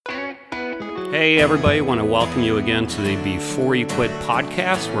Hey everybody, I want to welcome you again to the Before You Quit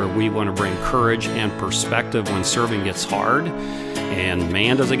podcast, where we want to bring courage and perspective when serving gets hard. And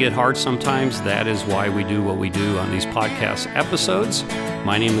man, does it get hard sometimes. That is why we do what we do on these podcast episodes.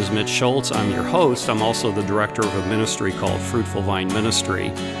 My name is Mitch Schultz. I'm your host. I'm also the director of a ministry called Fruitful Vine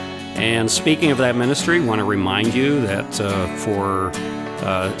Ministry. And speaking of that ministry, I want to remind you that for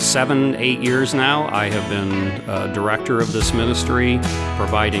 7-8 years now, I have been director of this ministry,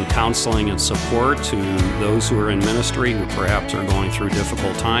 providing counseling and support to those who are in ministry who perhaps are going through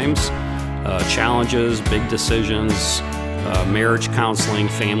difficult times, challenges, big decisions, marriage counseling,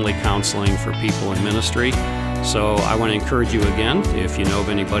 family counseling for people in ministry. So I want to encourage you again, if you know of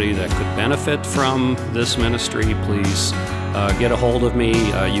anybody that could benefit from this ministry, please get a hold of me.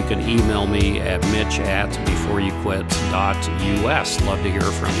 You can email me at mitch@beforeyouquit.us. Love to hear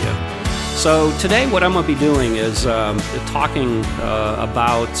from you. So today what I'm going to be doing is talking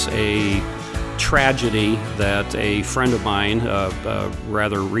about a tragedy that a friend of mine, a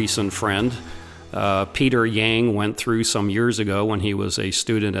rather recent friend, Peter Yang, went through some years ago when he was a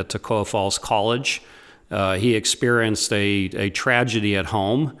student at Toccoa Falls College. He experienced a tragedy at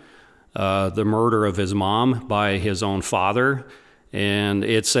home, the murder of his mom by his own father. And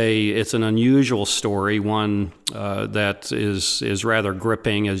it's an unusual story, one that is rather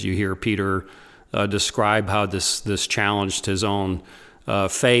gripping as you hear Peter describe how this challenged his own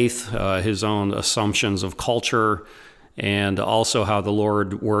faith, his own assumptions of culture, and also how the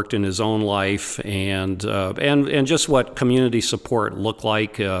Lord worked in his own life, and just what community support looked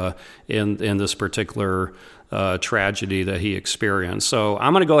like in this particular tragedy that he experienced. So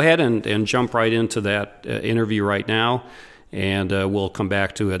I'm going to go ahead and jump right into that interview right now, and we'll come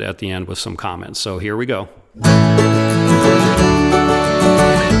back to it at the end with some comments. So here we go.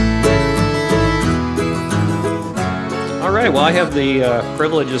 All right, well, I have the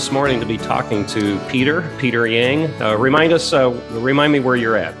privilege this morning to be talking to Peter Yang. Remind me where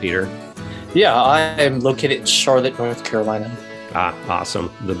you're at, Peter. Yeah, I am located in Charlotte, North Carolina. Ah, awesome.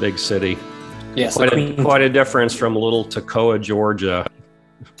 The big city. Yes. Quite a difference from little Toccoa, Georgia.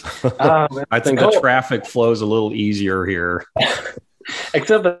 I think the traffic flows a little easier here.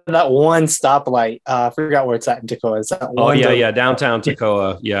 Except for that one stoplight. I forgot where it's at in Toccoa. Is that one? Downtown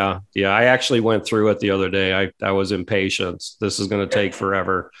Toccoa. Yeah. I actually went through it the other day. I was impatient. This is going to take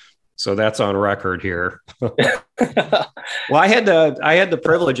forever. So that's on record here. Well, I had the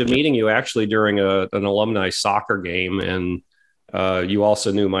privilege of meeting you actually during an alumni soccer game, and you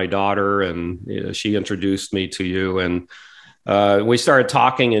also knew my daughter, and she introduced me to you, and we started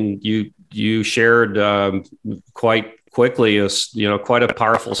talking, and you shared quite quickly quite a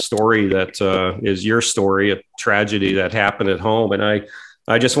powerful story that is your story, a tragedy that happened at home. And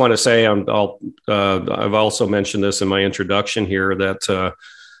I just want to say, I've also mentioned this in my introduction here, that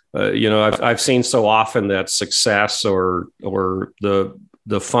I've seen so often that success or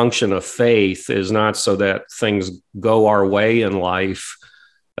the function of faith is not so that things go our way in life,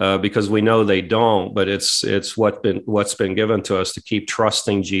 because we know they don't, but it's what's been given to us to keep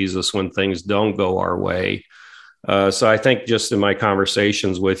trusting Jesus when things don't go our way. So I think just in my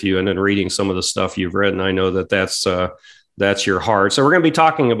conversations with you and in reading some of the stuff you've written, I know that's your heart. So we're going to be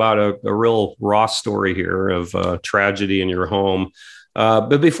talking about a real raw story here of tragedy in your home.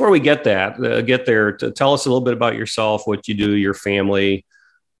 But before we get there, to tell us a little bit about yourself, what you do, your family,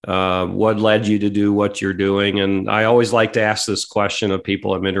 what led you to do what you're doing. And I always like to ask this question of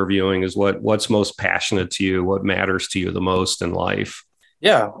people I'm interviewing is what's most passionate to you? What matters to you the most in life?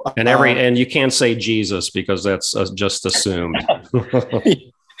 Yeah. And you can't say Jesus because that's just assumed.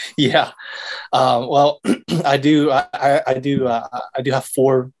 Yeah. Well, I do have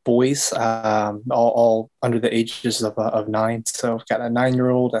 4 boys, all under the ages of 9. So I've got a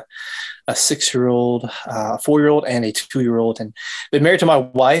 9-year-old, a 6-year-old, a 4-year-old, and a 2-year-old, and been married to my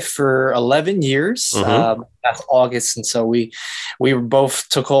wife for 11 years. Last August, and so we were both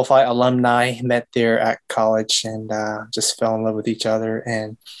Toccoa Phi alumni, met there at college, and just fell in love with each other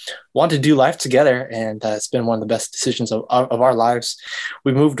and wanted to do life together. And it's been one of the best decisions of our lives.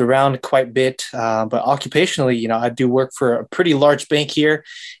 We moved around quite a bit, but occupationally, I do work for a pretty large bank here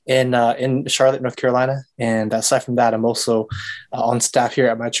in Charlotte, North Carolina. And aside from that, I'm also on staff here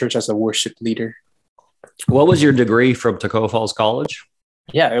at my church as a worship leader. What was your degree from Toccoa Falls College?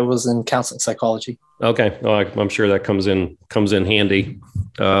 Yeah, it was in counseling psychology. Okay, well, I'm sure that comes in handy.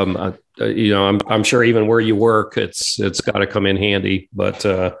 I'm sure even where you work, it's got to come in handy. But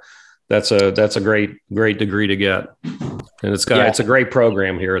that's a great degree to get, and it's a great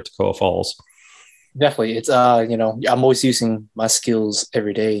program here at Toccoa Falls. Definitely. It's, I'm always using my skills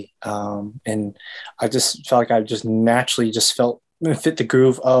every day. And I just felt like I just naturally just felt fit the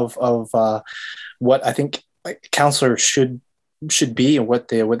groove of what I think counselors should be, and what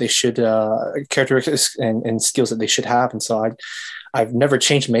they should characteristics and skills that they should have. And so I've never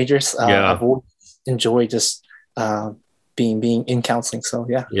changed majors. I've always enjoyed just being in counseling. So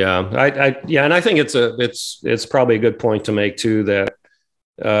yeah. And I think it's probably a good point to make too, that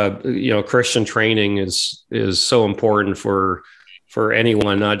Christian training is so important for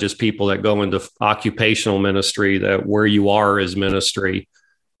anyone, not just people that go into occupational ministry, that where you are is ministry.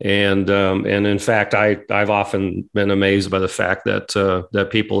 And in fact, I've often been amazed by the fact that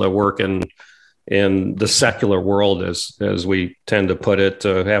people that work in the secular world, as we tend to put it,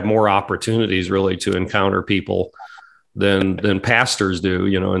 have more opportunities really to encounter people than pastors do,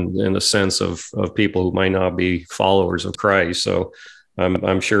 in the sense of people who might not be followers of Christ. So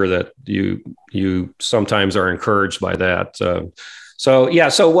I'm sure that you sometimes are encouraged by that.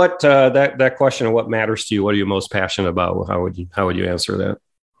 So what that question of what matters to you, what are you most passionate about? How would you answer that?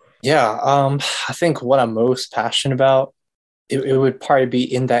 Yeah, I think what I'm most passionate about, it would probably be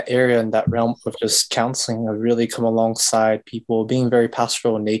in that area, in that realm of just counseling. I really come alongside people, being very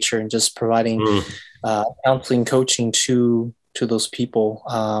pastoral in nature, and just providing counseling, coaching to those people.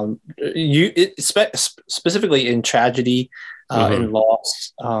 Specifically in tragedy, in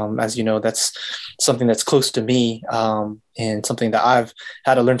loss, as you know, that's something that's close to me, and something that I've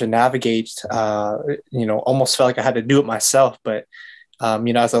had to learn to navigate. Almost felt like I had to do it myself, but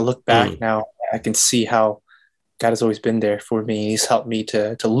as I look back now, I can see how God has always been there for me. He's helped me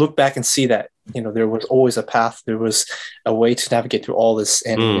to look back and see that, there was always a path. There was a way to navigate through all this,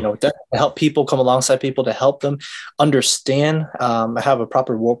 and, to help people, come alongside people, to help them understand, have a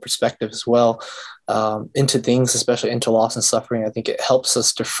proper world perspective as well, into things, especially into loss and suffering. I think it helps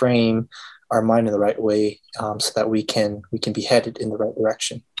us to frame our mind in the right way, so that we can be headed in the right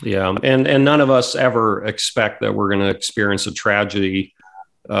direction. Yeah. And none of us ever expect that we're going to experience a tragedy.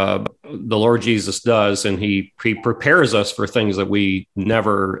 The Lord Jesus does, and he prepares us for things that we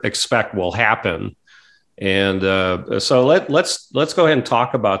never expect will happen. And so let's go ahead and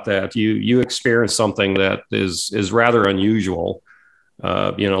talk about that. You experienced something that is rather unusual.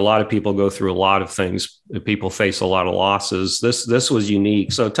 A lot of people go through a lot of things. People face a lot of losses. This was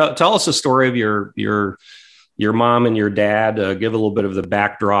unique. So tell us the story of your mom and your dad. Give a little bit of the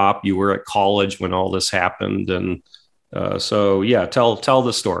backdrop. You were at college when all this happened, and tell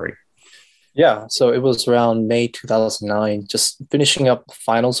the story. Yeah, so it was around May 2009, just finishing up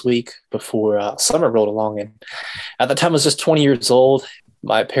finals week before summer rolled along, and at the time I was just 20 years old.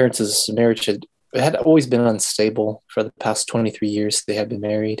 My parents' marriage had always been unstable. For the past 23 years they had been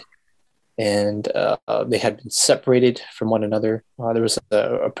married, and they had been separated from one another. There was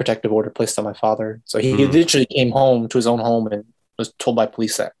a protective order placed on my father, so he literally came home to his own home and was told by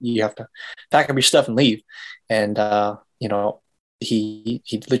police that you have to pack up your stuff and leave. And he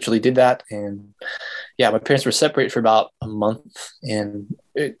literally did that. And my parents were separated for about a month, and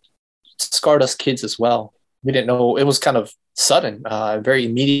it scarred us kids as well. We didn't know. It was kind of sudden, very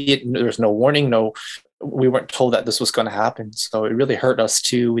immediate. There was no warning. We weren't told that this was going to happen. So it really hurt us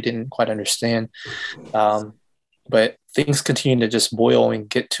too. We didn't quite understand. But things continued to just boil and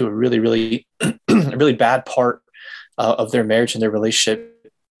get to a really, really, a really bad part of their marriage and their relationship,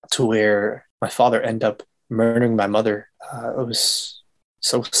 to where my father ended up murdering my mother. It was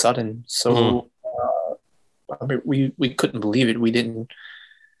so sudden. So we couldn't believe it. We didn't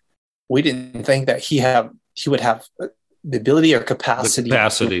think that he would have the ability or capacity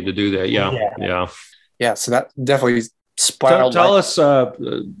to do that. Yeah. So that definitely spiraled. Tell us,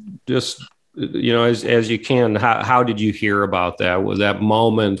 just, as you can, how did you hear about that? Was that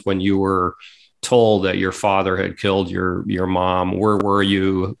moment when you were told that your father had killed your mom? Where were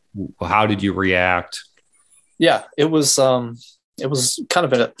you? How did you react? Yeah, it was kind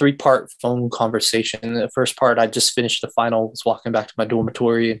of a 3-part phone conversation. The first part, I just finished the final, was walking back to my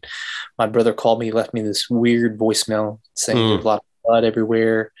dormitory, and my brother called me, left me this weird voicemail saying there's a lot of blood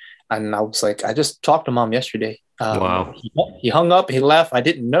everywhere. And I was like, I just talked to Mom yesterday. Wow. He hung up, he left. I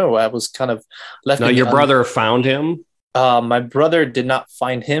didn't know. I was kind of left. Now, your brother found him? My brother did not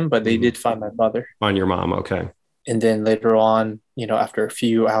find him, but they did find my mother. On your mom, okay. And then later on, after a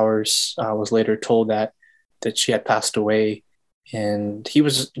few hours, I was later told that she had passed away. And he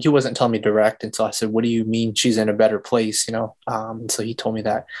wasn't telling me direct. And so I said, what do you mean she's in a better place? And so he told me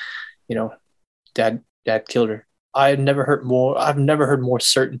that, dad killed her. I've never heard more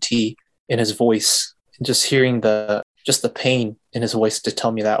certainty in his voice, and just hearing the pain in his voice to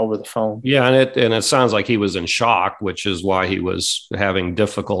tell me that over the phone. Yeah. And it sounds like he was in shock, which is why he was having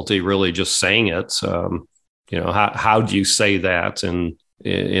difficulty really just saying it. How do you say that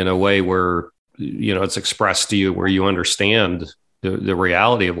in a way where, it's expressed to you, where you understand the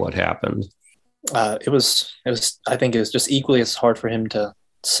reality of what happened. It was, I think it was just equally as hard for him to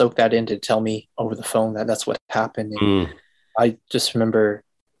soak that in, to tell me over the phone that that's what happened. And I just remember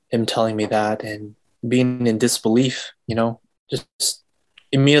him telling me that and being in disbelief, just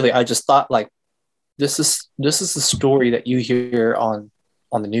immediately I just thought, like, this is the story that you hear on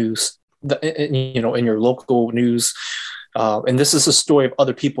the news, in your local news. And this is a story of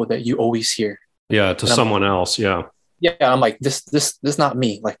other people that you always hear. Yeah. To someone else. Yeah. Yeah. I'm like, this is not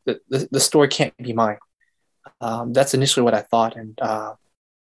me. Like the story can't be mine. That's initially what I thought. And,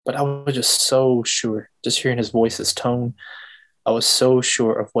 but I was just so sure, just hearing his voice, his tone, I was so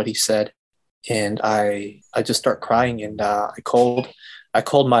sure of what he said. And I just start crying, and I called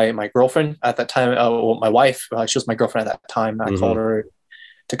my girlfriend at that time. My wife, she was my girlfriend at that time. I called her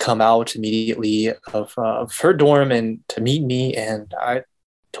to come out immediately of her dorm and to meet me. And I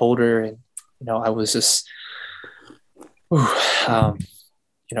told her, and, I was just, I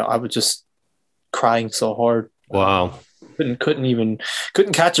was just crying so hard. Wow. Couldn't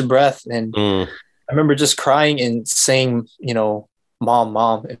catch a breath. And I remember just crying and saying,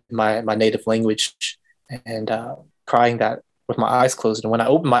 mom in my native language, and crying that with my eyes closed. And when I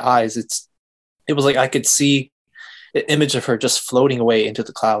opened my eyes, it was like I could see the image of her just floating away into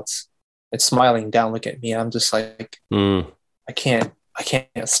the clouds and smiling down, looking at me. I'm just like, I can't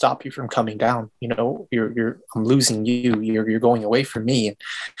stop you from coming down. I'm losing you. You're going away from me.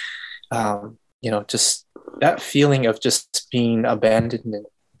 And, just that feeling of just being abandoned and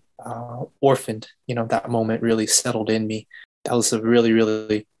orphaned, that moment really settled in me. That was a really,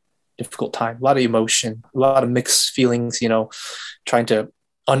 really difficult time. A lot of emotion, a lot of mixed feelings, trying to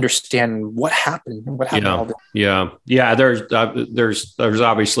understand what happened. All this. Yeah. There's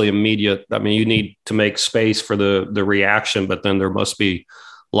obviously immediate. I mean, you need to make space for the reaction, but then there must be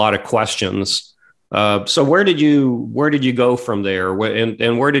a lot of questions. So where did you go from there?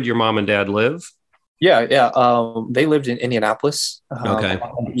 And where did your mom and dad live? Yeah. They lived in Indianapolis, okay,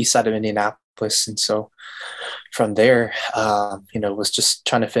 on the east side of Indianapolis. And so from there, was just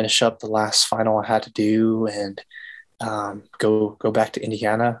trying to finish up the last final I had to do, and go back to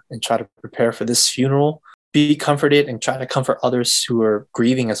Indiana and try to prepare for this funeral, be comforted, and try to comfort others who are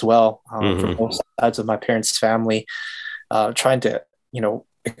grieving as well, from both sides of my parents' family, trying to,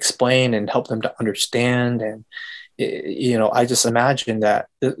 explain and help them to understand. And, I just imagined that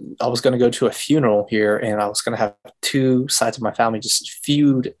I was going to go to a funeral here, and I was going to have two sides of my family just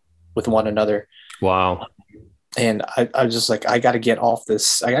feud with one another. Wow. And I was just like, I got to get off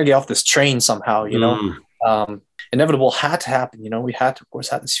this train somehow, inevitable had to happen. We had to, of course,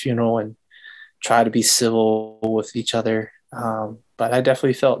 have this funeral and try to be civil with each other. But I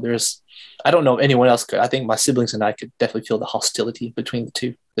definitely felt I don't know if anyone else could. I think my siblings and I could definitely feel the hostility between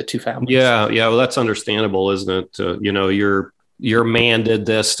the two families. Yeah. Well, that's understandable, isn't it? Your man did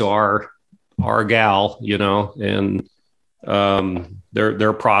this to our gal, and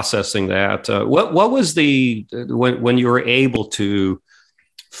they're processing that. What was when you were able to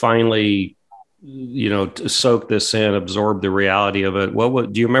finally, to soak this in, absorb the reality of it?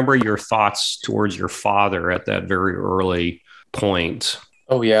 Do you remember your thoughts towards your father at that very early point?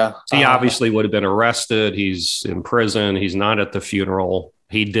 Oh yeah. He obviously would have been arrested. He's in prison. He's not at the funeral.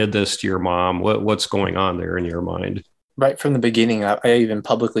 He did this to your mom. What's going on there in your mind? Right from the beginning, I even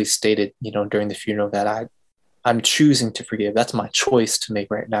publicly stated, during the funeral, that I'm choosing to forgive. That's my choice to make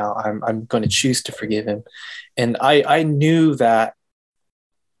right now. I'm going to choose to forgive him. And I knew that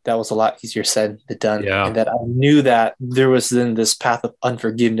was a lot easier said than done. Yeah. And that I knew that there was then this path of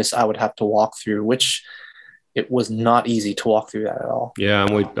unforgiveness I would have to walk through, which it was not easy to walk through that at all. Yeah.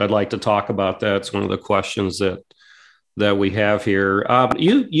 And I'd like to talk about that. It's one of the questions that we have here.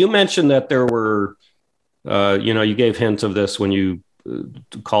 You mentioned that there were, you gave hints of this when you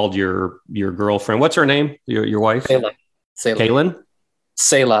called your girlfriend. What's her name? Your wife? Selah. Kaylin?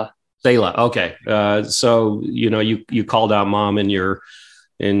 Selah. Okay. So, you called out mom in your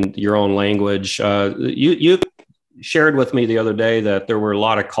own language. You shared with me the other day that there were a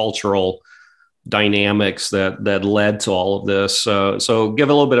lot of cultural dynamics that led to all of this. So give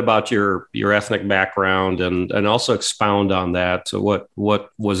a little bit about your ethnic background and also expound on that. So what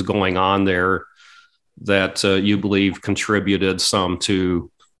was going on there that you believe contributed some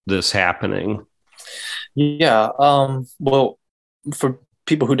to this happening? Yeah. Well, for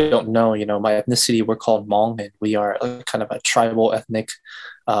people who don't know, my ethnicity, we're called Hmong, and we are kind of a tribal ethnic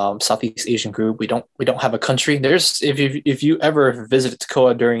Southeast Asian group. We don't have a country. If you ever visit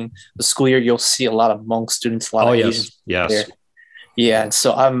Toccoa during the school year, you'll see a lot of Hmong students, a lot of Asians there. Yeah, and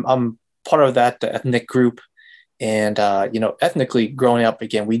so I'm part of that ethnic group, and ethnically growing up,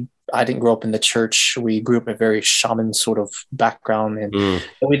 again, I didn't grow up in the church. We grew up in a very shaman sort of background, and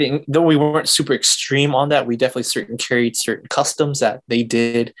though we weren't super extreme on that, we definitely carried certain customs that they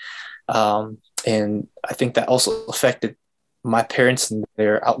did. And I think that also affected my parents and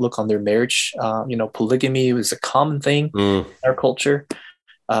their outlook on their marriage. Polygamy was a common thing in our culture.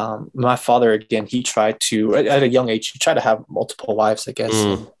 My father, again, he tried to, at a young age, he tried to have multiple wives, I guess.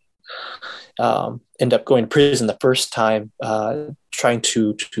 End up going to prison the first time, trying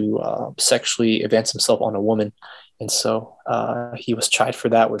to sexually advance himself on a woman. And so he was tried for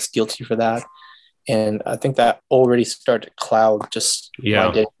that, was guilty for that. And I think that already started to cloud just my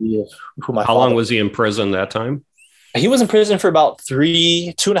identity of who my How long was he in prison that time? He was in prison for about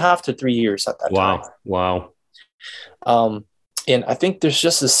 2.5 to 3 years at that time. Wow. And I think there's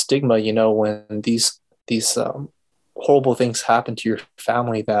just a stigma, when these horrible things happen to your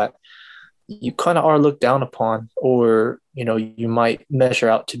family, that you kind of are looked down upon, or, you might measure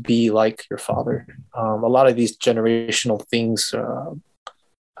out to be like your father. A lot of these generational things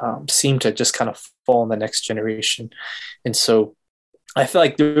seem to just kind of fall in the next generation. And so I feel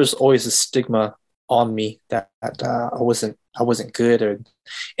like there's always a stigma on me that I wasn't good,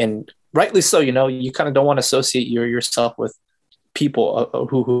 and rightly so. You kind of don't want to associate yourself with people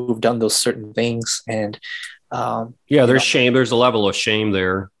who've done those certain things. And there's shame. There's a level of shame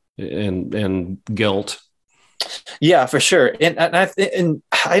there, and guilt. Yeah, for sure. And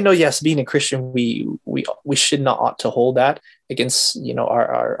I know, yes, being a Christian, we should not ought to hold that against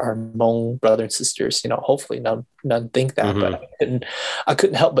our Hmong brother and sisters. Hopefully none think that, but I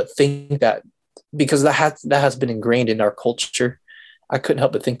couldn't help but think that, because that has been ingrained in our culture. I couldn't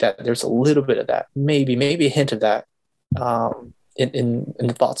help but think that there's a little bit of that, maybe a hint of that, in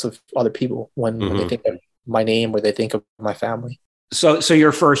the thoughts of other people when they think of my name or they think of my family. So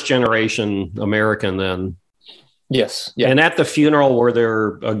you're first generation American then? Yes. Yeah. And at the funeral, were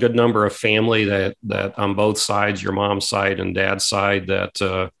there a good number of family that on both sides, your mom's side and dad's side,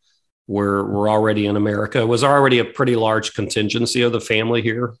 that were already in America? Was there already a pretty large contingency of the family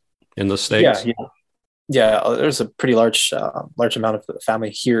here in the States? Yeah. There's a pretty large amount of the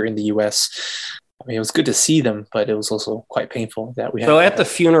family here in the U.S. I mean, it was good to see them, but it was also quite painful that we had. So at the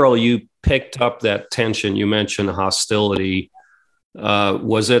funeral, you picked up that tension. You mentioned hostility.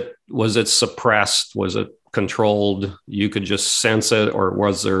 Was it suppressed? Was it controlled? You could just sense it, or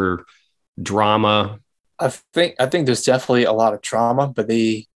was there drama? I think there's definitely a lot of drama, but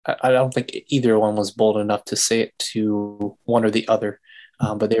I don't think either one was bold enough to say it to one or the other.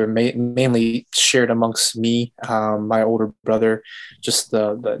 But they were mainly shared amongst me, my older brother, just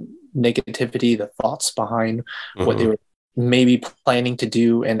the negativity, the thoughts behind what they were maybe planning to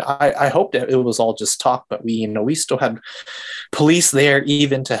do. And I hope that it was all just talk, but we still had police there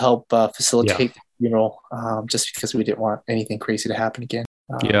even to help facilitate the funeral, just because we didn't want anything crazy to happen again.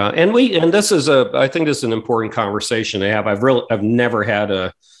 And this is I think this is an important conversation to have. I've never had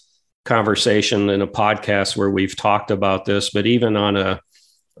a conversation in a podcast where we've talked about this, but even on a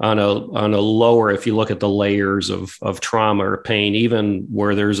lower, if you look at the layers of trauma or pain, even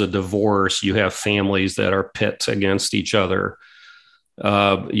where there's a divorce, you have families that are pit against each other,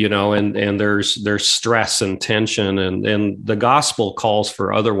 and there's stress and tension, and the gospel calls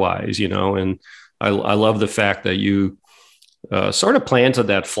for otherwise, and I love the fact that you sort of planted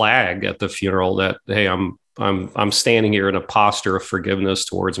that flag at the funeral that, hey, I'm standing here in a posture of forgiveness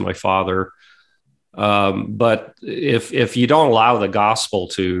towards my father. But if you don't allow the gospel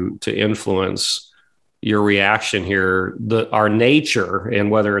to influence your reaction here, our nature,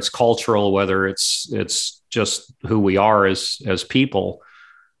 and whether it's cultural, whether it's just who we are as people,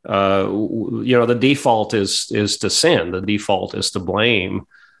 the default is to sin. The default is to blame.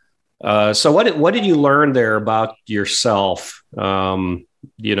 So what did you learn there about yourself?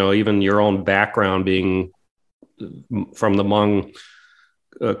 Even your own background, being from the Hmong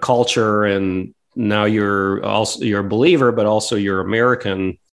culture, and now you're a believer, but also you're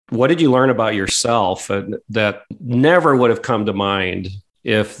American. What did you learn about yourself that never would have come to mind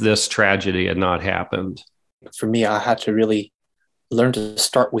if this tragedy had not happened? For me, I had to really learn to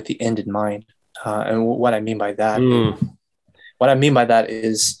start with the end in mind. And what I mean by that,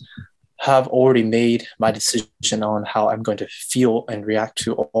 is have already made my decision on how I'm going to feel and react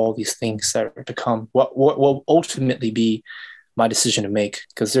to all these things that are to come. What will ultimately be my decision to make,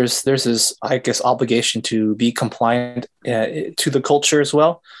 because there's this, I guess, obligation to be compliant to the culture as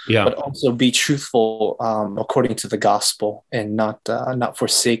well, but also be truthful according to the gospel, and not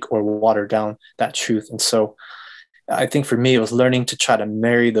forsake or water down that truth. And so I think for me, it was learning to try to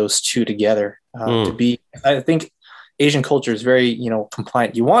marry those two together. I think Asian culture is very,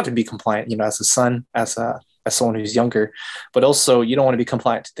 compliant. You want to be compliant, as a son, as a as someone who's younger, but also you don't want to be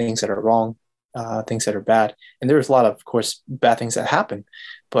compliant to things that are wrong, things that are bad. And there's a lot of course, bad things that happen.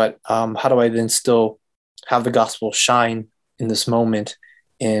 But how do I then still have the gospel shine in this moment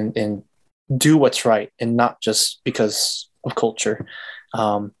and do what's right and not just because of culture?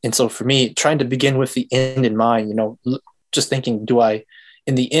 And so for me, trying to begin with the end in mind, just thinking,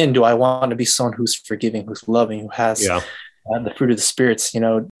 in the end, do I want to be someone who's forgiving, who's loving, who has the fruit of the spirits,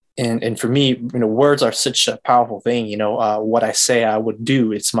 and for me, words are such a powerful thing. What I say I would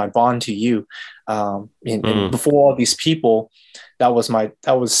do, it's my bond to you. And before all these people, that was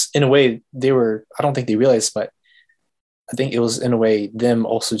in a way I don't think they realized, but I think it was in a way them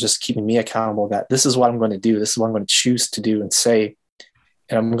also just keeping me accountable that this is what I'm going to do. This is what I'm going to choose to do and say,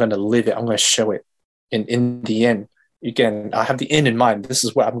 and I'm going to live it. I'm going to show it. And in the end, again, I have the end in mind. This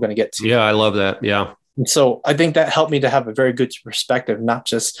is what I'm going to get to. Yeah, I love that. Yeah. And so I think that helped me to have a very good perspective, not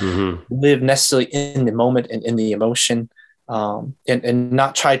just live necessarily in the moment and in the emotion, and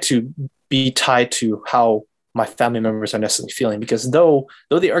not try to be tied to how my family members are necessarily feeling. Because though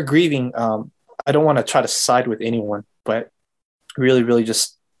they are grieving, I don't want to try to side with anyone, but really, really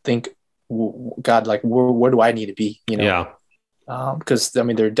just think, God, like, where do I need to be? Yeah. Because there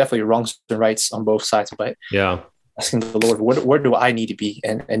are definitely wrongs and rights on both sides, but asking the Lord, where do I need to be,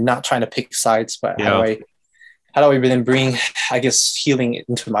 and not trying to pick sides, but how do I then bring, I guess, healing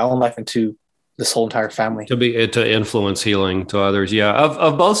into my own life and to this whole entire family to influence healing to others. Yeah.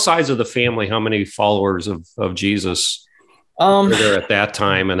 Of both sides of the family, how many followers of Jesus were there at that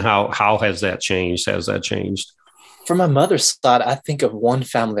time, and how has that changed? Has that changed? From my mother's side, I think of one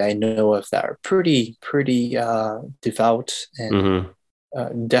family I know of that are pretty devout and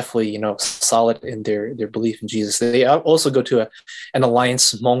definitely, solid in their belief in Jesus. They also go to an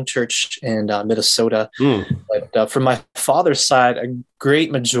Alliance Hmong church in Minnesota. But from my father's side, a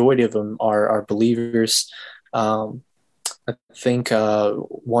great majority of them are believers. I think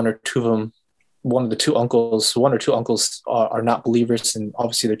one or two of them, one or two uncles are not believers, and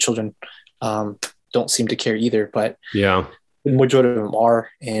obviously their children don't seem to care either. But the majority of them are,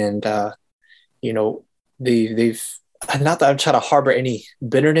 and they've. Not that I'm trying to harbor any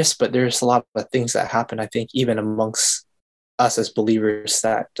bitterness, but there's a lot of things that happen, I think, even amongst us as believers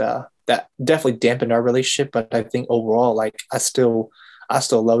that definitely dampen our relationship. But I think overall, like, I still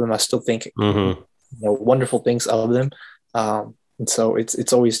love them. I still think wonderful things of them. And so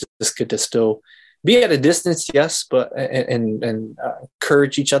it's always just good to still be at a distance, yes, but and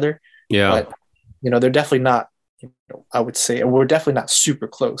encourage each other. Yeah. But they're definitely not. I would say we're definitely not super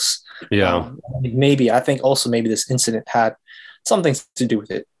close. Yeah. I think also maybe this incident had something to do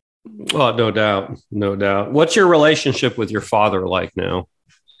with it. Oh, no doubt. No doubt. What's your relationship with your father like now?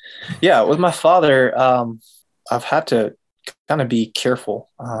 Yeah, with my father, I've had to kind of be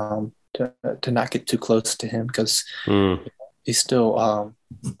careful to not get too close to him, because he's still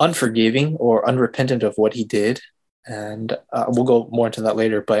unforgiving or unrepentant of what he did. And we'll go more into that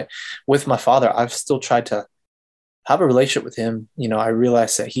later. But with my father, I've still tried to have a relationship with him. I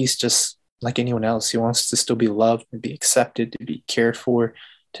realize that he's just like anyone else. He wants to still be loved and be accepted, to be cared for,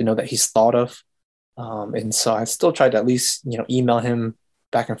 to know that he's thought of. And so I still try to at least, email him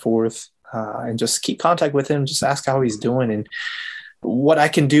back and forth and just keep contact with him, just ask how he's doing and what I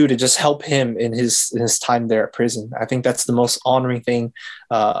can do to just help him in his time there at prison. I think that's the most honoring thing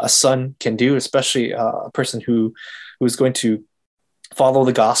a son can do, especially a person who's going to follow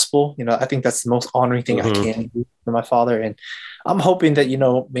the gospel. I think that's the most honoring thing I can do for my father. And I'm hoping that,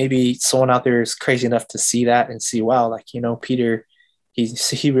 maybe someone out there is crazy enough to see that and see, wow, like, Peter,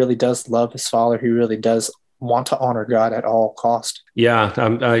 he really does love his father. He really does want to honor God at all cost. Yeah.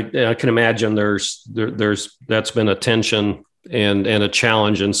 I can imagine there's that's been a tension and a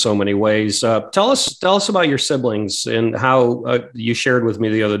challenge in so many ways. Tell us about your siblings and how you shared with me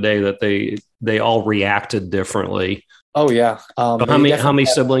the other day that they all reacted differently. Oh yeah. How many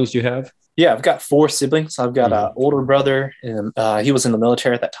siblings do you have? Yeah, I've got 4 siblings. I've got an older brother, and he was in the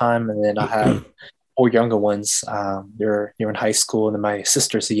military at that time, and then I have 4 younger ones. They're in high school, and then my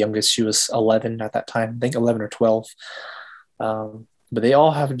sister's the youngest. She was 11 at that time, I think 11 or 12. But they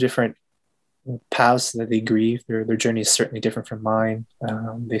all have different paths that they grieve. Their journey is certainly different from mine.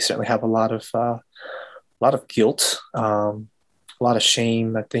 They certainly have a lot of guilt, a lot of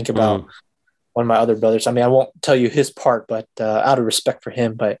shame. I think about one of my other brothers. I mean, I won't tell you his part, but out of respect for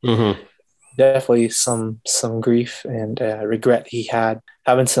him, but definitely some grief and regret he had,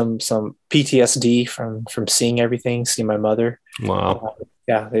 having some PTSD from seeing everything, seeing my mother. Wow.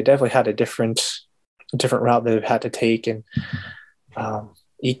 Yeah, they definitely had a different route they've had to take, and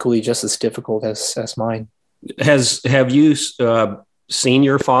equally just as difficult as mine. Have you seen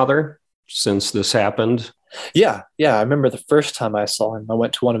your father since this happened? Yeah. I remember the first time I saw him. I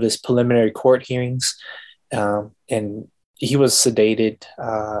went to one of his preliminary court hearings, and he was sedated,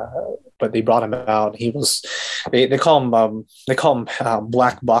 but they brought him out. They call him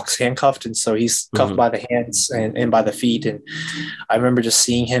black box handcuffed, and so he's cuffed by the hands and by the feet. And I remember just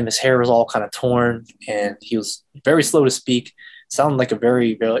seeing him. His hair was all kind of torn, and he was very slow to speak. Sounded like a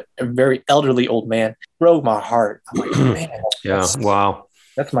very elderly old man. Broke my heart. I'm like, man, yeah, wow,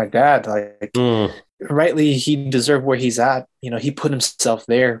 that's my dad. Like, rightly, he deserved where he's at. He put himself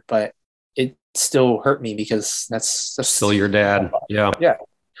there, but it still hurt me because that's still your dad. Yeah. Yeah.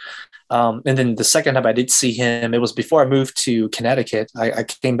 And then the second time I did see him, it was before I moved to Connecticut. I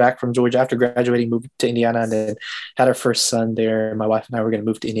came back from Georgia after graduating, moved to Indiana, and then had our first son there. My wife and I were going to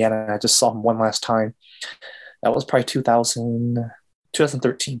move to Indiana. And I just saw him one last time. That was probably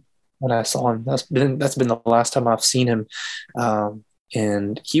 2013 when I saw him. That's been the last time I've seen him.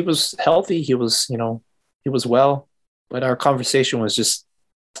 And he was healthy. He was well, but our conversation was just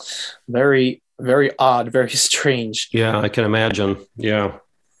very, very odd, very strange. Yeah, I can imagine. Yeah.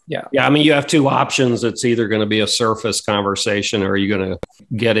 Yeah. I mean, you have two options. It's either going to be a surface conversation, or you're going to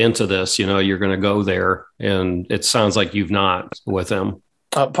get into this. You're going to go there, and it sounds like you've not with him.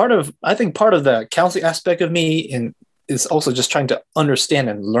 I think part of the counseling aspect of me is also just trying to understand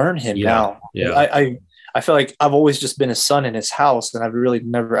and learn him now. Yeah. I feel like I've always just been a son in his house, and I've really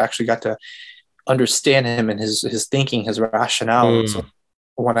never actually got to understand him and his thinking, his rationale. So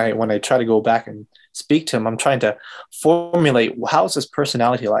when I try to go back and speak to him, I'm trying to formulate how's his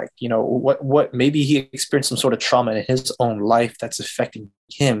personality like. What maybe he experienced some sort of trauma in his own life that's affecting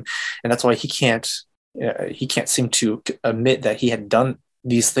him, and that's why he can't seem to admit that he had done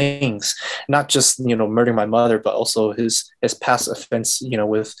these things, not just murdering my mother, but also his past offense,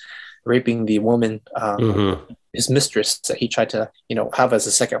 with raping the woman, his mistress that he tried to have as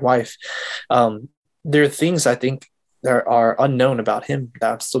a second wife. There are things I think that are unknown about him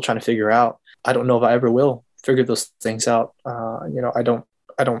that I'm still trying to figure out. I don't know if I ever will figure those things out. I don't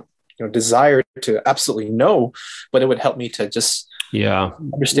desire to absolutely know, but it would help me to just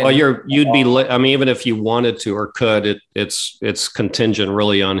understand. Well, you'd be. I mean, even if you wanted to or could, it's contingent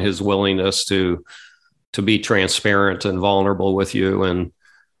really on his willingness to be transparent and vulnerable with you, and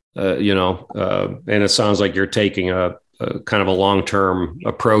and it sounds like you're taking a kind of a long-term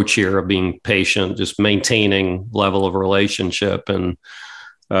approach here of being patient, just maintaining level of relationship. And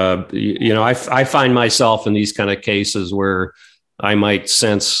I find myself in these kind of cases where I might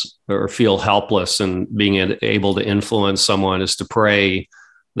sense or feel helpless, and being able to influence someone is to pray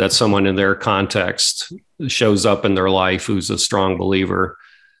that someone in their context shows up in their life who's a strong believer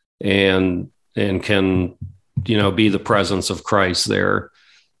and can, be the presence of Christ there.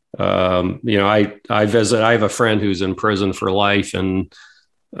 I have a friend who's in prison for life, and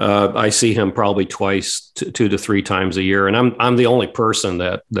I see him probably twice, 2 to 3 times a year. And I'm the only person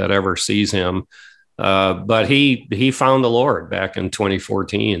that ever sees him. But he found the Lord back in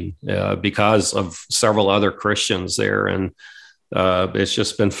 2014 because of several other Christians there. And it's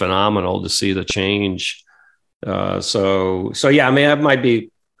just been phenomenal to see the change. So yeah, I mean, that might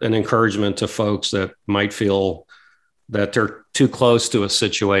be an encouragement to folks that might feel that they're too close to a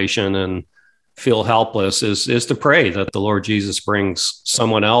situation and feel helpless, is to pray that the Lord Jesus brings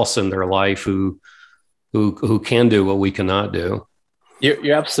someone else in their life who can do what we cannot do.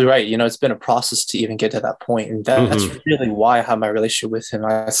 You're absolutely right. It's been a process to even get to that point. And that's really why I have my relationship with him.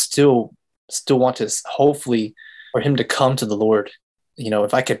 I still want to hopefully for him to come to the Lord.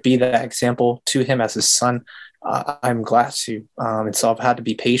 If I could be that example to him as his son, I'm glad to. And so I've had to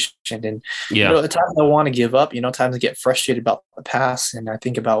be patient. And at times I want to give up, times I get frustrated about the past. And I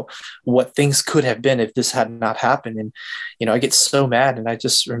think about what things could have been if this had not happened. And, I get so mad. And I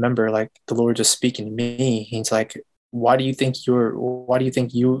just remember like the Lord just speaking to me. He's like, why do you think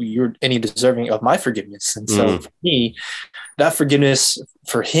you're any deserving of my forgiveness? And so for me, that forgiveness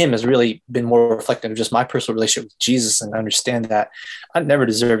for him has really been more reflective of just my personal relationship with Jesus, and understand that I never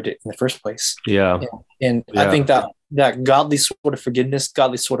deserved it in the first place. Yeah. And I think that godly sort of forgiveness,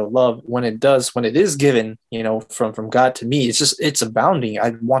 godly sort of love, when it is given, from God to me, it's abounding.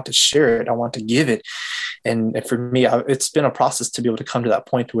 I want to share it. I want to give it. And for me, it's been a process to be able to come to that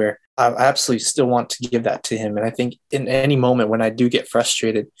point where I absolutely still want to give that to him. And I think in any moment when I do get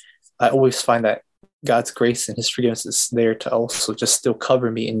frustrated, I always find that God's grace and his forgiveness is there to also just still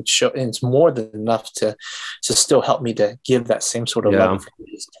cover me and show, and it's more than enough to still help me to give that same sort of love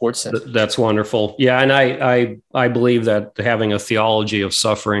towards him. That's wonderful. Yeah. And I believe that having a theology of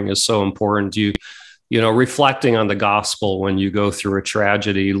suffering is so important. Reflecting on the gospel when you go through a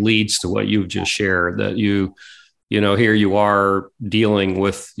tragedy leads to what you've just shared, that here you are dealing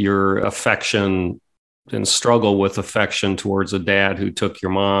with your affection and struggle with affection towards a dad who took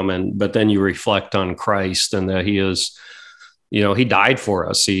your mom, but then you reflect on Christ and that he is, he died for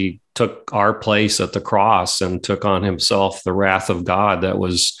us. He took our place at the cross and took on himself the wrath of God that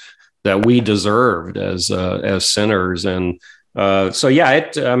we deserved as sinners. And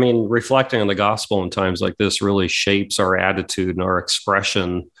reflecting on the gospel in times like this really shapes our attitude and our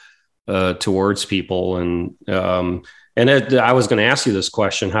expression towards people. I was going to ask you this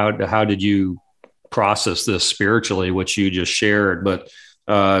question: how did you process this spiritually, which you just shared? But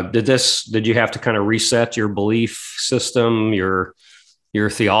did you have to kind of reset your belief system, your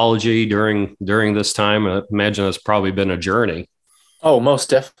theology during this time? I imagine it's probably been a journey. Oh, most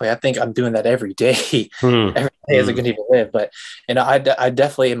definitely. I think I'm doing that every day. Every day as I continue to live. But I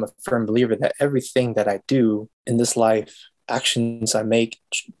definitely am a firm believer that everything that I do in this life, actions I make,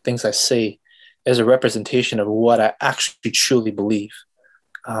 things I say, is a representation of what I actually truly believe.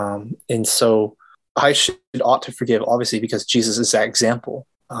 And so I ought to forgive, obviously, because Jesus is that example,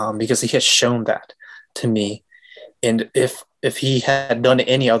 because he has shown that to me. And if he had done it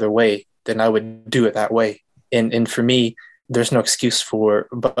any other way, then I would do it that way. And for me, there's no excuse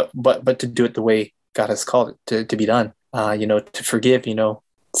but to do it the way God has called it to be done. To forgive,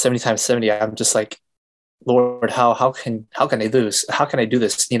 70 times 70. I'm just like, Lord, how can I do this? How can I do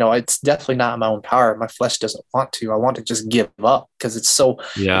this? It's definitely not in my own power. My flesh doesn't want to. I want to just give up because it's so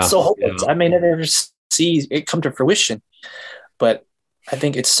hopeless. I may never see it come to fruition, but I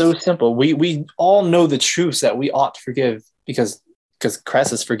think it's so simple. We all know the truths that we ought to forgive because Christ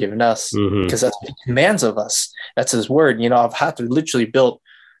has forgiven us, because that's what he commands of us. That's his word. I've had to literally build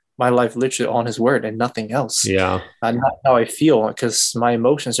my life literally on his word and nothing else. Yeah. Not how I feel, because my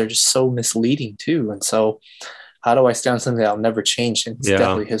emotions are just so misleading too. And so how do I stand on something that I'll never change? And it's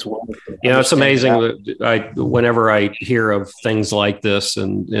definitely his word. It's amazing. Whenever I hear of things like this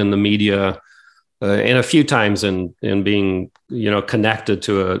in the media, and a few times in being, connected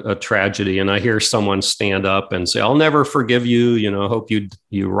to a tragedy, and I hear someone stand up and say, "I'll never forgive you. Hope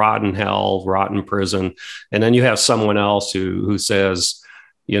you rot in hell, rot in prison." And then you have someone else who says,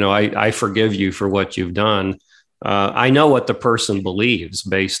 I forgive you for what you've done. I know what the person believes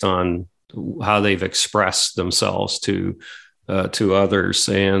based on how they've expressed themselves to others.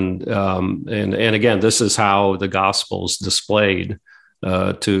 And again, this is how the gospel's displayed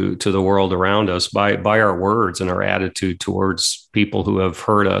to the world around us by our words and our attitude towards people who have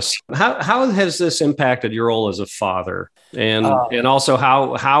hurt us. How has this impacted your role as a father? And also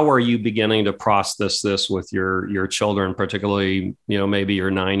how are you beginning to process this with your children, particularly, maybe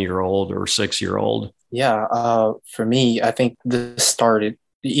your 9-year-old or 6-year-old? Yeah. For me, I think this started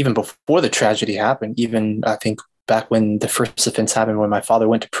even before the tragedy happened. Even I think back when the first offense happened, when my father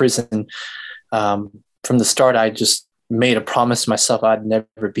went to prison, from the start, I just made a promise to myself I'd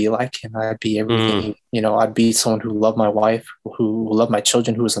never be like him. I'd be everything, I'd be someone who loved my wife, who loved my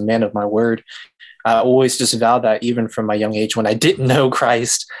children, who was a man of my word. I always just vowed that even from my young age when I didn't know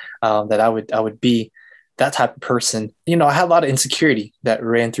Christ, that I would be that type of person. I had a lot of insecurity that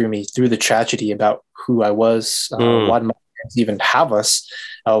ran through me through the tragedy about who I was, why did my parents even have us,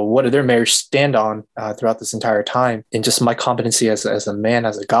 what did their marriage stand on throughout this entire time, and just my competency as a man,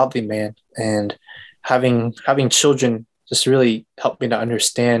 as a godly man. And having children just really helped me to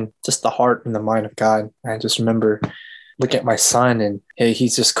understand just the heart and the mind of God. I just remember looking at my son and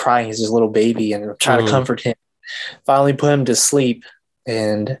he's just crying. He's just a little baby, and I'm trying to comfort him, finally put him to sleep.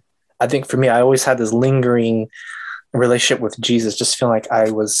 And I think for me, I always had this lingering relationship with Jesus, just feeling like I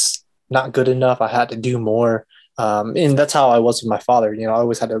was not good enough. I had to do more. And that's how I was with my father. I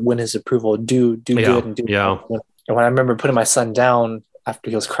always had to win his approval, do good and do good. And when I remember putting my son down after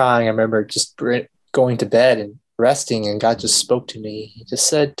he was crying, I remember just going to bed and resting, and God just spoke to me. He just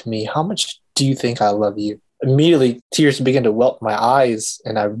said to me, "How much do you think I love you?" Immediately, tears began to well up my eyes,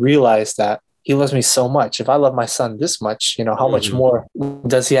 and I realized that he loves me so much. If I love my son this much, how much more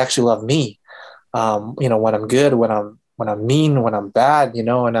does he actually love me? When I'm good, when I'm mean, when I'm bad,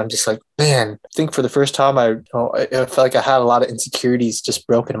 and I'm just like, man, I think for the first time, I felt like I had a lot of insecurities just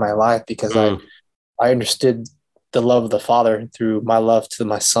broken in my life, because I understood the love of the Father through my love to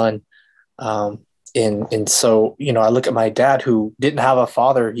my son. And so, I look at my dad, who didn't have a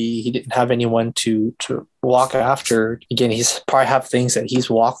father. He didn't have anyone to walk after. Again, he's probably have things that he's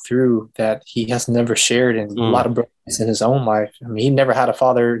walked through that he has never shared, and a lot of brokenness in his own life. I mean, he never had a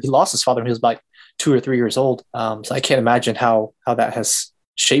father. He lost his father when he was like 2 or 3 years old. So I can't imagine how that has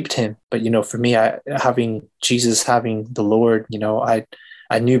shaped him. But, for me, having Jesus, having the Lord,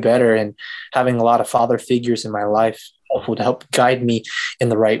 I knew better, and having a lot of father figures in my life helpful to help guide me in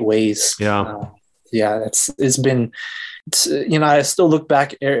the right ways. Yeah. Yeah, I still look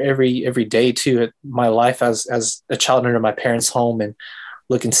back every day too at my life as a child under my parents' home and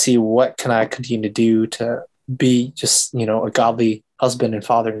look and see what can I continue to do to be just, a godly husband and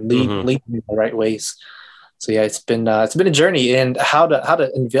father and lead me in the right ways. So yeah, it's been a journey, and how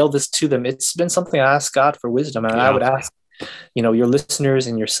to unveil this to them. It's been something I asked God for wisdom, and I would ask, your listeners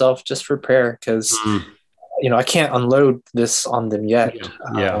and yourself just for prayer, because I can't unload this on them yet.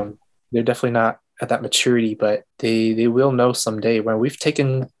 They're definitely not at that maturity, but they will know someday. When we've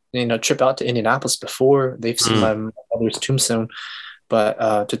taken a trip out to Indianapolis before, they've seen my mother's tombstone.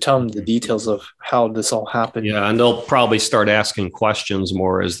 But to tell them the details of how this all happened. Yeah, and they'll probably start asking questions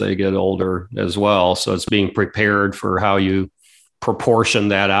more as they get older as well. So it's being prepared for how you proportion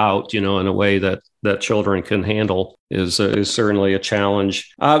that out, in a way that children can handle is certainly a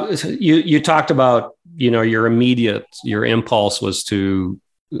challenge. You talked about, your impulse was to,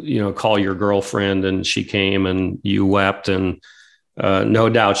 call your girlfriend, and she came and you wept, and no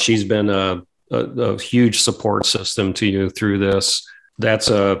doubt she's been a huge support system to you through this. That's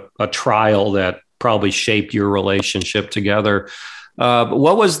a trial that probably shaped your relationship together. But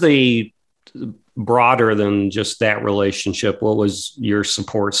what was the broader than just that relationship? What was your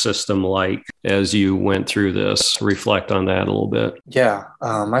support system like as you went through this? Reflect on that a little bit. Yeah,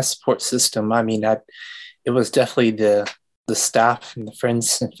 my support system. I mean, it was definitely the staff and the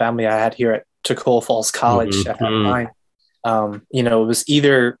friends and family I had here at Toccoa Falls College at that time. It was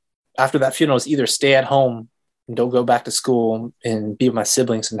either after that funeral, it was either stay at home and don't go back to school and be with my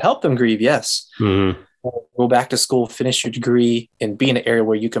siblings and help them grieve. Yes. Go back to school, finish your degree, and be in an area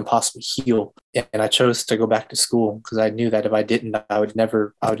where you can possibly heal. And I chose to go back to school because I knew that if I didn't, I would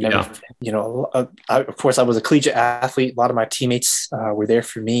never, of course, I was a collegiate athlete. A lot of my teammates were there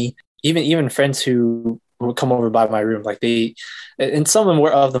for me. Even friends who would come over by my room, and some of them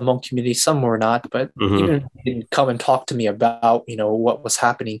were of the Hmong community, some were not, but even didn't come and talk to me about, what was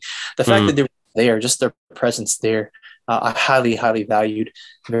happening. The fact that they were there, just their presence there, I highly, highly valued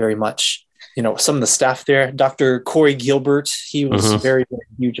very much. Some of the staff there, Dr. Corey Gilbert, he was very, very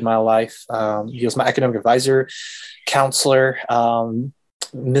huge in my life. He was my academic advisor, counselor.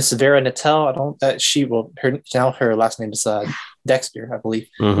 Miss Vera Nattel, her last name is Dexter, I believe.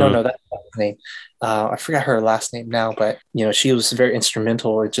 No, that's not his name. I forgot her last name now, but she was very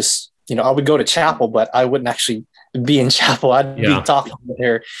instrumental. It just, I would go to chapel, but I wouldn't actually be in chapel. I'd be talking with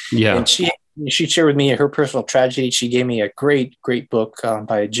her. Yeah. And she shared with me her personal tragedy. She gave me a great, great book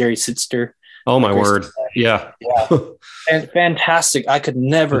by Jerry Sittster. Oh my word. Yeah. And fantastic. I could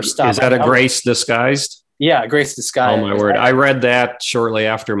never stop. Is that a Grace Disguised? Yeah, Grace Disguised. Oh my word! I read that shortly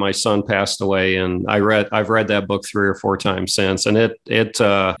after my son passed away, and I've read that book 3 or 4 times since, and it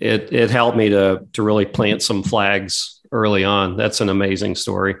helped me to really plant some flags early on. That's an amazing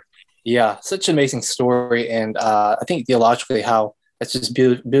story. Yeah, such an amazing story, and I think theologically how that's just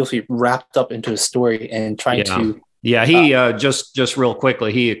beautifully wrapped up into a story and trying to. Yeah, he just real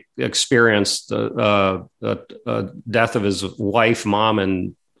quickly, he experienced the death of his wife, mom,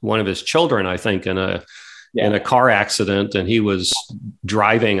 and one of his children, I think, in a car accident, and he was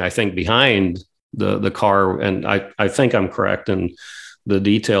driving, I think, behind the car, and I think I'm correct in the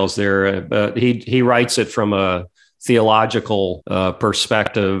details there. But he writes it from a theological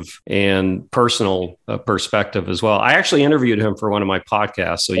perspective and personal perspective as well. I actually interviewed him for one of my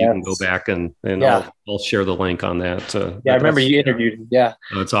podcasts, so you can go back and I'll share the link on that. I remember you interviewed him. Yeah,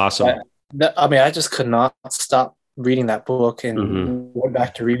 that's awesome. I just could not stop reading that book and went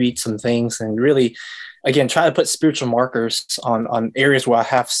back to reread some things and really, again, try to put spiritual markers on areas where I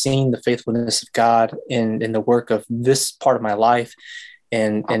have seen the faithfulness of God in the work of this part of my life.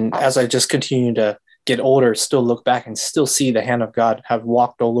 And as I just continue to get older, still look back and still see the hand of God have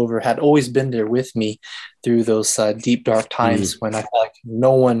walked all over, had always been there with me through those deep, dark times when I felt like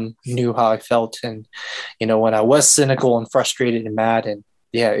no one knew how I felt. And, when I was cynical and frustrated and mad. And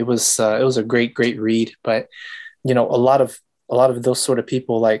it was a great, great read. But, a lot of those sort of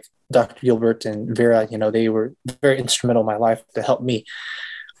people like Dr. Gilbert and Vera, they were very instrumental in my life to help me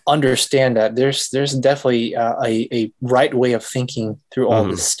understand that there's definitely a right way of thinking through all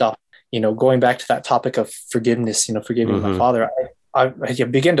this stuff. Going back to that topic of forgiveness, forgiving my father, I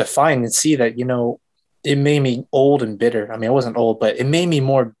began to find and see that, it made me old and bitter. I mean, I wasn't old, but it made me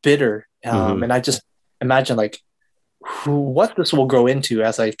more bitter. And I just imagine what this will grow into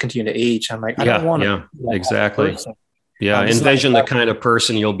as I continue to age. I'm like, I don't want to. Yeah, exactly. Yeah. Envision the kind of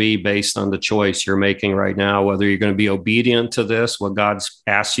person you'll be based on the choice you're making right now, whether you're going to be obedient to this, what God's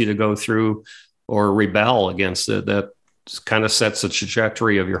asked you to go through, or rebel against it. That kind of sets the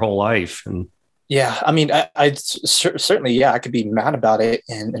trajectory of your whole life. And I mean, I certainly, I could be mad about it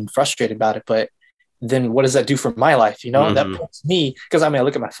and frustrated about it, but then what does that do for my life? That puts me, because I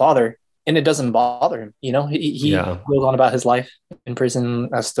look at my father and it doesn't bother him. He goes on about his life in prison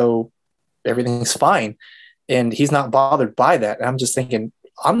as though everything's fine. And he's not bothered by that. And I'm just thinking,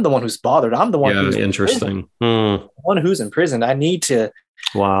 I'm the one who's bothered. I'm the one who's interesting. The one who's in prison. I need to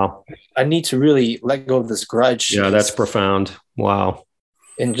really let go of this grudge. Yeah, that's profound. Wow.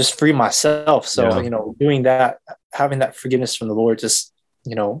 And just free myself. So, doing that, having that forgiveness from the Lord just,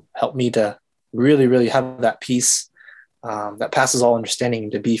 helped me to really, really have that peace that passes all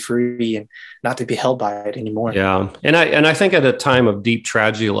understanding, to be free and not to be held by it anymore. Yeah. And I think at a time of deep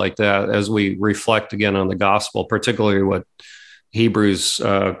tragedy like that, as we reflect again on the gospel, particularly what Hebrews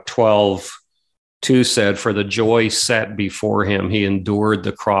 12:2 said, for the joy set before him, he endured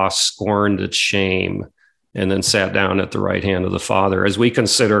the cross, scorned its shame, and then sat down at the right hand of the Father. As we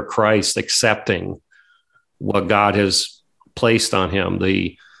consider Christ accepting what God has placed on him,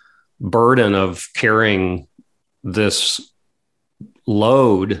 the burden of carrying this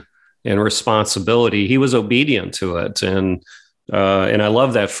load and responsibility, he was obedient to it. And I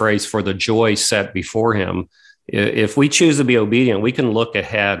love that phrase, for the joy set before him. If we choose to be obedient, we can look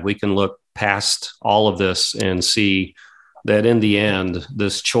ahead, we can look past all of this and see that in the end,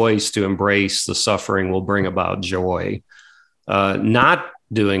 this choice to embrace the suffering will bring about joy. Not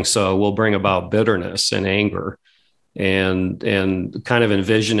doing so will bring about bitterness and anger, and kind of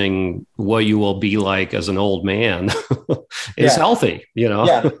envisioning what you will be like as an old man is healthy,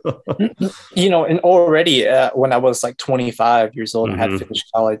 Yeah. And already when I was like 25 years old, I had finished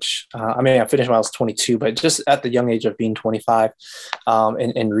college. I finished when I was 22, but just at the young age of being 25,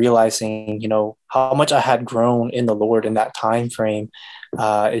 and realizing, how much I had grown in the Lord in that time frame,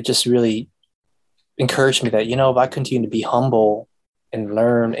 it just really encouraged me that, if I continue to be humble and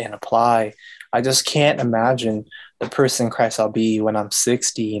learn and apply, I just can't imagine the person in Christ I'll be when I'm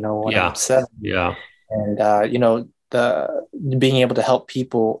 60, when I'm 70. Yeah. And, the being able to help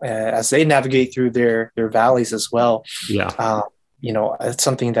people as they navigate through their valleys as well. Yeah. It's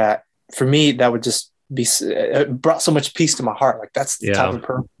something that for me, that would just be, it brought so much peace to my heart. Like that's the type of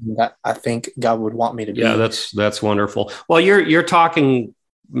person that I think God would want me to be. Yeah, that's wonderful. Well, you're talking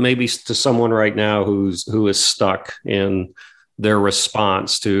maybe to someone right now who is stuck in their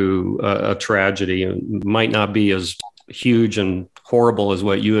response to a tragedy, and might not be as huge and horrible as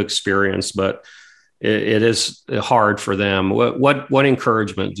what you experienced, but it is hard for them. What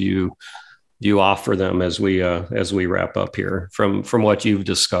encouragement do you offer them as we wrap up here from what you've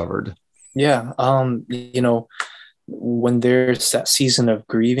discovered? Yeah. When there's that season of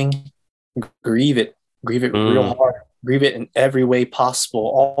grieving, grieve it real hard, grieve it in every way possible.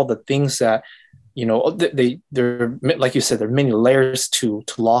 All the things that, they're, like you said, there are many layers to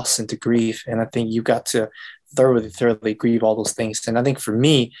loss and to grief. And I think you got to thoroughly grieve all those things. And I think for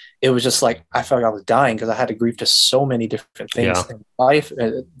me, it was just like, I felt like I was dying because I had to grieve to so many different things in life,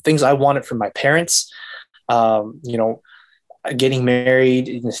 things I wanted from my parents, getting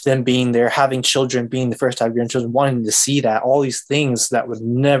married, them being there, having children, being the first time grandchildren, wanting to see that, all these things that would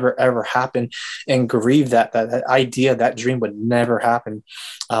never, ever happen, and grieve that idea, that dream would never happen.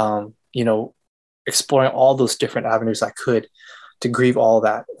 Exploring all those different avenues I could to grieve all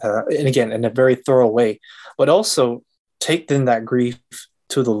that. And again, in a very thorough way, but also take then that grief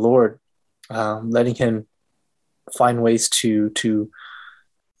to the Lord, letting him find ways to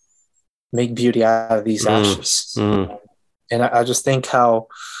make beauty out of these ashes. And I just think how,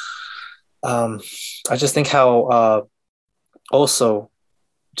 also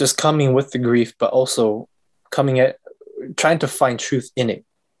just coming with the grief, but also trying to find truth in it.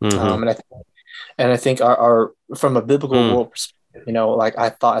 And I think our from a biblical world perspective, like I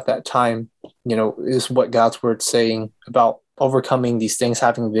thought at that time, is what God's word saying about overcoming these things,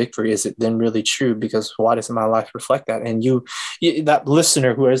 having victory, is it then really true? Because why doesn't my life reflect that? And you that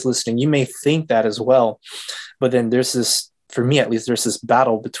listener who is listening, you may think that as well, but then there's this, for me at least, there's this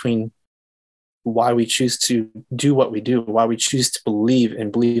battle between why we choose to do what we do, why we choose to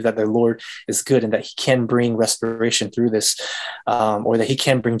believe that the Lord is good and that he can bring restoration through this, or that he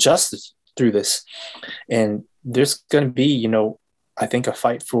can bring justice through this. And there's going to be, I think, a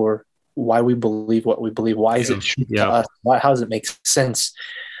fight for why we believe what we believe. Why is it true to us? How does it make sense?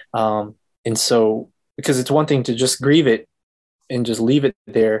 And so, because it's one thing to just grieve it and just leave it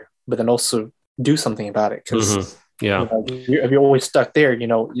there, but then also do something about it. Because if you're always stuck there,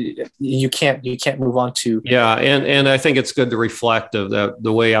 you can't move on to. Yeah. And I think it's good to reflect of that.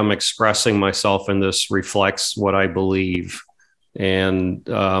 The way I'm expressing myself in this reflects what I believe. And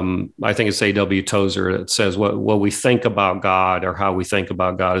I think it's A.W. Tozer that says what we think about God, or how we think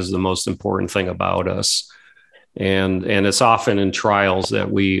about God, is the most important thing about us. And it's often in trials that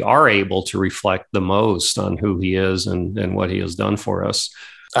we are able to reflect the most on who he is and what he has done for us.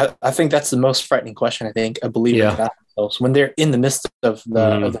 I think that's the most frightening question. I think a believer can ask themselves when they're in the midst of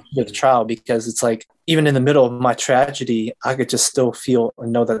the trial, because it's like, even in the middle of my tragedy, I could just still feel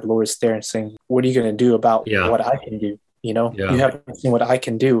and know that the Lord is there and saying, what are you going to do about what I can do? You haven't seen what I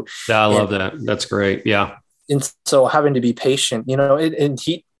can do. Yeah, I love that. That's great. Yeah. And so having to be patient, and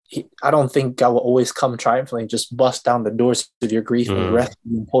I don't think God will always come triumphantly and just bust down the doors of your grief and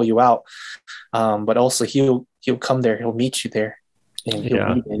rescue you and pull you out. But also he'll come there, he'll meet you there. And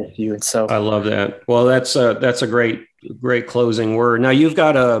he'll be there with you. And so I love that. Well, that's a great closing word. Now you've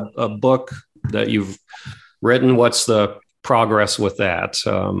got a book that you've written. What's the progress with that?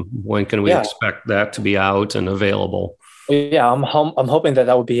 When can we expect that to be out and available? Yeah, I'm hoping that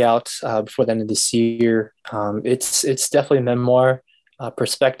will be out before the end of this year. It's definitely a memoir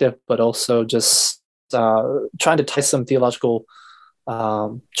perspective, but also just trying to tie some theological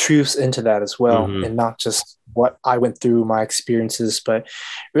truths into that as well, and not just what I went through, my experiences, but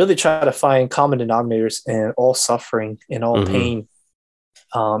really try to find common denominators in all suffering, in all pain,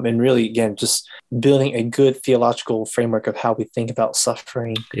 and really, again, just building a good theological framework of how we think about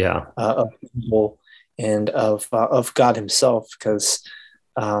suffering, of people, and of God Himself, because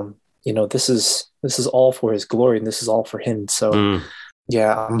this is all for His glory, and this is all for Him. So,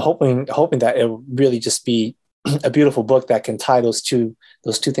 I'm hoping that it will really just be a beautiful book that can tie those two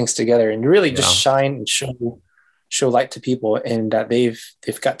things together and really just shine and show light to people, and that they've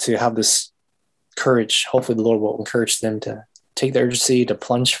got to have this courage. Hopefully the Lord will encourage them to take the urgency to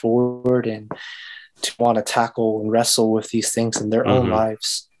plunge forward and to want to tackle and wrestle with these things in their own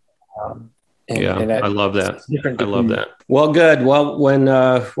lives. I love that. I love that. Well, good. Well, when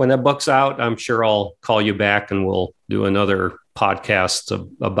that book's out, I'm sure I'll call you back and we'll do another podcast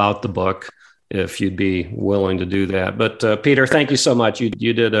about the book, if you'd be willing to do that. But Peter, thank you so much. You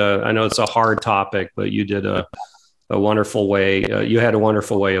did I know it's a hard topic, but you did a wonderful way. You had a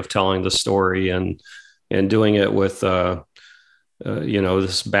wonderful way of telling the story and doing it with,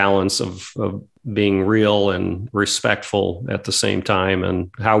 this balance of being real and respectful at the same time, and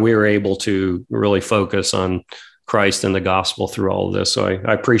how we were able to really focus on Christ and the gospel through all of this. So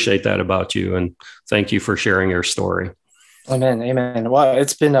I appreciate that about you, and thank you for sharing your story. Amen. Well,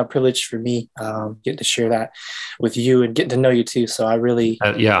 it's been a privilege for me getting to share that with you and getting to know you too. So I really,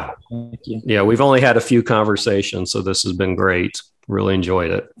 thank you. Yeah, we've only had a few conversations, so this has been great. Really enjoyed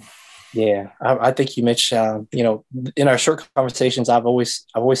it. Yeah, I think you, Mitch. In our short conversations, I've always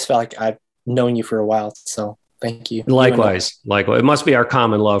felt like I've known you for a while. So thank you. Likewise. It must be our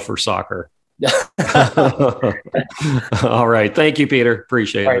common love for soccer. All right. Thank you, Peter.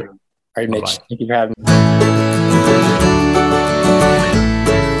 Appreciate it. All right, Mitch. Bye-bye. Thank you for having me.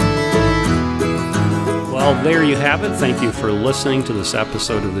 Well, there you have it. Thank you for listening to this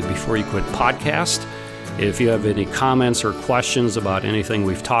episode of the Before You Quit podcast. If you have any comments or questions about anything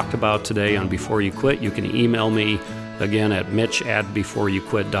we've talked about today on Before You Quit, you can email me again at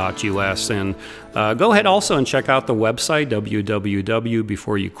mitch@beforeyouquit.us. And go ahead also and check out the website,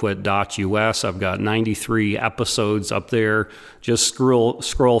 www.beforeyouquit.us. I've got 93 episodes up there. Just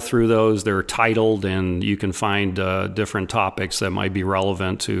scroll through those. They're titled, and you can find different topics that might be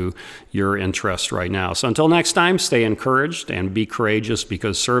relevant to your interest right now. So until next time, stay encouraged and be courageous,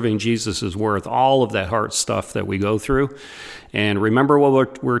 because serving Jesus is worth all of that hard stuff that we go through. And remember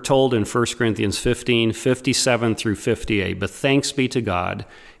what we're told in 1 Corinthians 15, 57 through 58. But thanks be to God,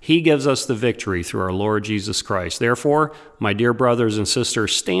 He gives us the victory through our Lord Jesus Christ. Therefore, my dear brothers and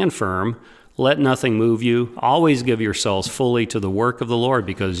sisters, stand firm. Let nothing move you. Always give yourselves fully to the work of the Lord,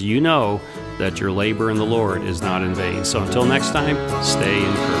 because you know that your labor in the Lord is not in vain. So until next time, stay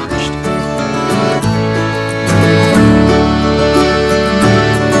encouraged.